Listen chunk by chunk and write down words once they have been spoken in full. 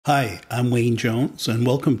Hi, I'm Wayne Jones, and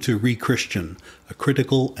welcome to Re-Christian, a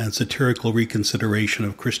critical and satirical reconsideration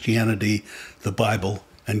of Christianity, the Bible,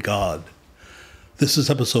 and God. This is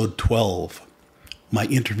episode 12, my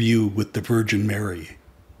interview with the Virgin Mary.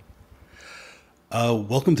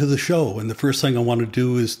 Welcome to the show, and the first thing I want to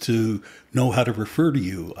do is to know how to refer to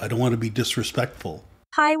you. I don't want to be disrespectful.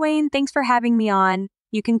 Hi, Wayne. Thanks for having me on.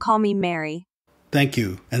 You can call me Mary. Thank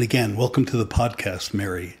you, and again, welcome to the podcast,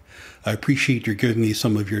 Mary. I appreciate your giving me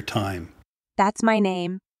some of your time. That's my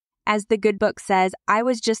name. As the good book says, I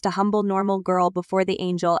was just a humble, normal girl before the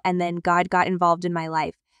angel, and then God got involved in my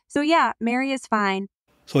life. So yeah, Mary is fine.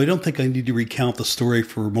 So I don't think I need to recount the story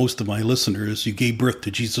for most of my listeners. You gave birth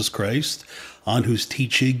to Jesus Christ, on whose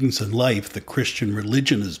teachings and life the Christian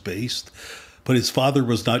religion is based. But his father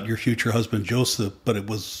was not your future husband, Joseph, but it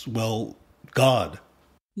was, God.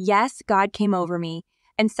 Yes, God came over me,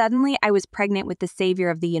 and suddenly I was pregnant with the Savior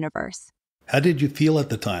of the universe. How did you feel at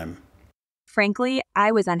the time? Frankly,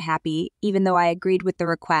 I was unhappy, even though I agreed with the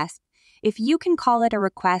request. If you can call it a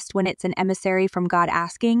request when it's an emissary from God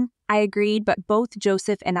asking, I agreed, but both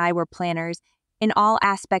Joseph and I were planners. In all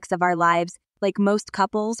aspects of our lives, like most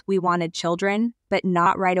couples, we wanted children, but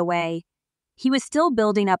not right away. He was still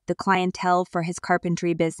building up the clientele for his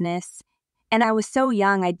carpentry business, and I was so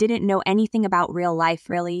young I didn't know anything about real life,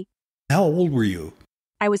 really. How old were you?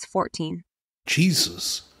 I was 14.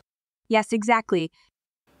 Jesus. Yes, exactly.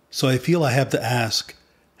 So I feel I have to ask,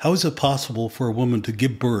 how is it possible for a woman to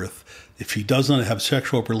give birth if she does not have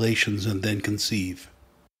sexual relations and then conceive?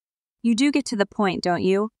 You do get to the point, don't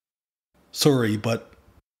you? Sorry, but...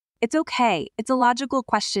 It's okay. It's a logical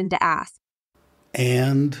question to ask.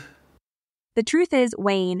 And? The truth is,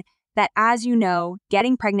 Wayne, that as you know,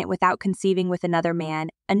 getting pregnant without conceiving with another man,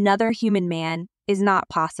 another human man, is not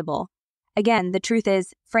possible. Again, the truth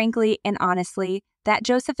is, frankly and honestly, that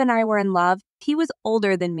Joseph and I were in love. He was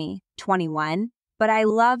older than me, 21, but I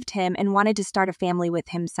loved him and wanted to start a family with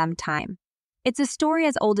him sometime. It's a story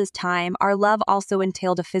as old as time. Our love also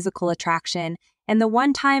entailed a physical attraction, and the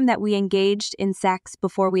one time that we engaged in sex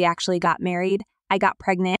before we actually got married, I got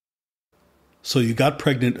pregnant. So you got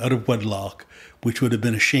pregnant out of wedlock, which would have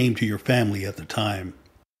been a shame to your family at the time.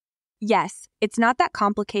 Yes, it's not that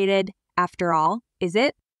complicated, after all, is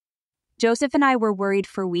it? Joseph and I were worried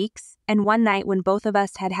for weeks, and one night when both of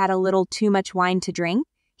us had had a little too much wine to drink,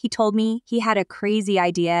 he told me he had a crazy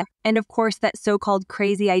idea, and of course that so-called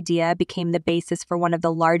crazy idea became the basis for one of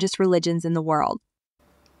the largest religions in the world.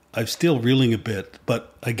 I'm still reeling a bit,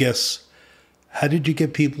 but I guess, how did you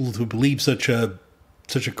get people to believe such a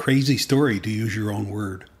crazy story, to use your own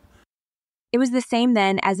word? It was the same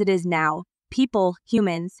then as it is now. People,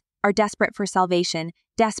 humans, are desperate for salvation,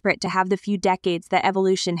 desperate to have the few decades that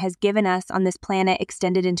evolution has given us on this planet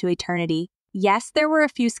extended into eternity. Yes, there were a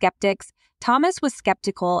few skeptics. Thomas was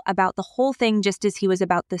skeptical about the whole thing just as he was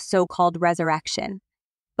about the so-called resurrection.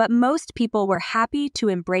 But most people were happy to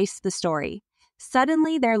embrace the story.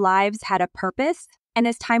 Suddenly, their lives had a purpose, and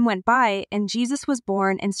as time went by and Jesus was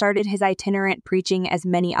born and started his itinerant preaching as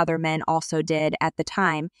many other men also did at the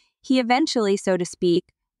time, he eventually, so to speak,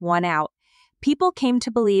 won out. People came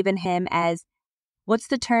to believe in him as, what's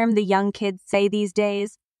the term the young kids say these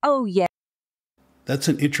days? Oh, yeah. That's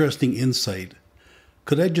an interesting insight.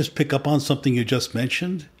 Could I just pick up on something you just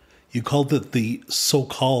mentioned? You called it the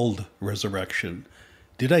so-called resurrection.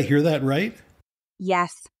 Did I hear that right?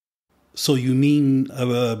 Yes. So you mean,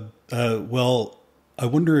 I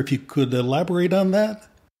wonder if you could elaborate on that?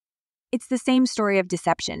 It's the same story of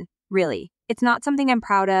deception, really. It's not something I'm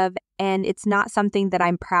proud of, and it's not something that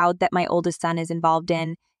I'm proud that my oldest son is involved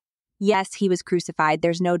in. Yes, he was crucified,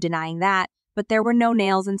 there's no denying that, but there were no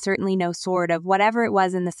nails and certainly no sword of whatever it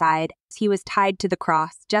was in the side. He was tied to the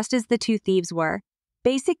cross, just as the two thieves were.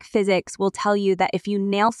 Basic physics will tell you that if you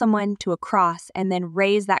nail someone to a cross and then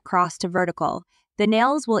raise that cross to vertical, the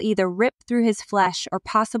nails will either rip through his flesh or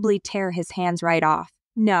possibly tear his hands right off.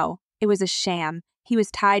 No, it was a sham. He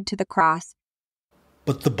was tied to the cross.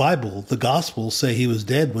 But the Bible, the Gospels say he was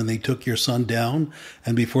dead when they took your son down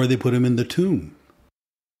and before they put him in the tomb.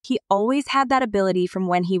 He always had that ability from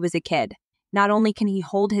when he was a kid. Not only can he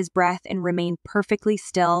hold his breath and remain perfectly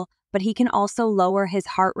still, but he can also lower his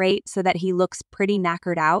heart rate so that he looks pretty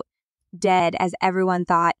knackered out. Dead, as everyone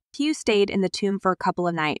thought, Hugh stayed in the tomb for a couple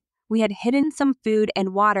of nights. We had hidden some food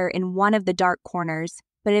and water in one of the dark corners,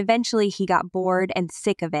 but eventually he got bored and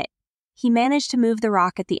sick of it. He managed to move the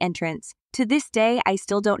rock at the entrance. To this day, I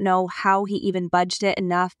still don't know how he even budged it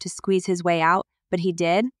enough to squeeze his way out, but he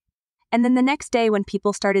did. And then the next day when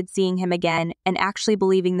people started seeing him again and actually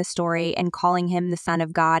believing the story and calling him the Son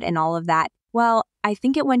of God and all of that, well, I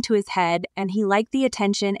think it went to his head and he liked the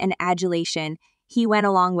attention and adulation. He went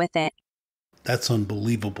along with it. That's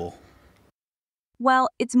unbelievable. Well,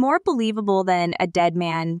 it's more believable than a dead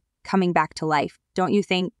man coming back to life, don't you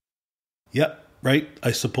think? Yep, right.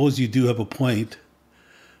 I suppose you do have a point.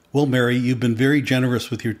 Well, Mary, you've been very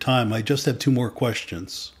generous with your time. I just have 2 more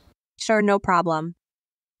questions. Sure, no problem.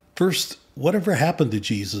 First, whatever happened to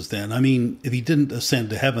Jesus then? I mean, if he didn't ascend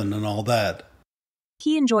to heaven and all that.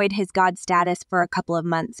 He enjoyed his God status for a couple of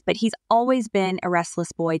months, but he's always been a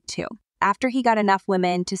restless boy too. After he got enough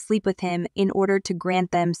women to sleep with him in order to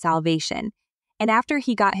grant them salvation, and after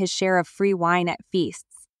he got his share of free wine at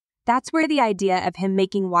feasts. That's where the idea of him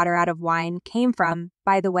making water out of wine came from,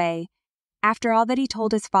 by the way. After all that he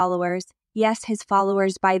told his followers, yes, his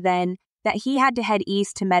followers by then, that he had to head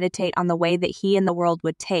east to meditate on the way that he and the world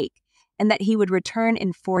would take, and that he would return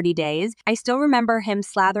in 40 days, I still remember him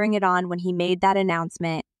slathering it on when he made that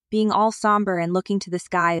announcement, being all somber and looking to the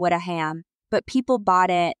sky, what a ham. But people bought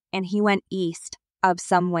it, and he went east of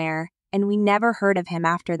somewhere, and we never heard of him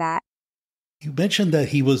after that. You mentioned that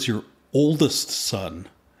he was your oldest son.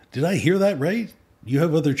 Did I hear that right? You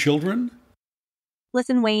have other children?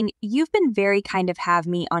 Listen, Wayne, you've been very kind of have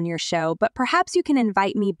me on your show, but perhaps you can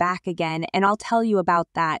invite me back again, and I'll tell you about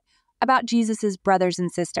that, about Jesus's brothers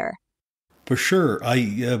and sister. For sure. I'll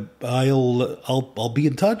be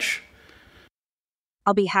in touch.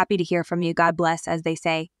 I'll be happy to hear from you. God bless, as they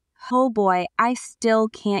say. Oh boy, I still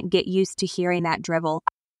can't get used to hearing that drivel.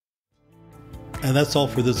 And that's all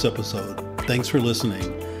for this episode. Thanks for listening.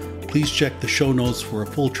 Please check the show notes for a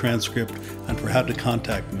full transcript and for how to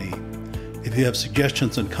contact me. If you have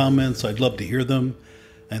suggestions and comments, I'd love to hear them.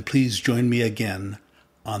 And please join me again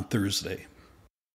on Thursday.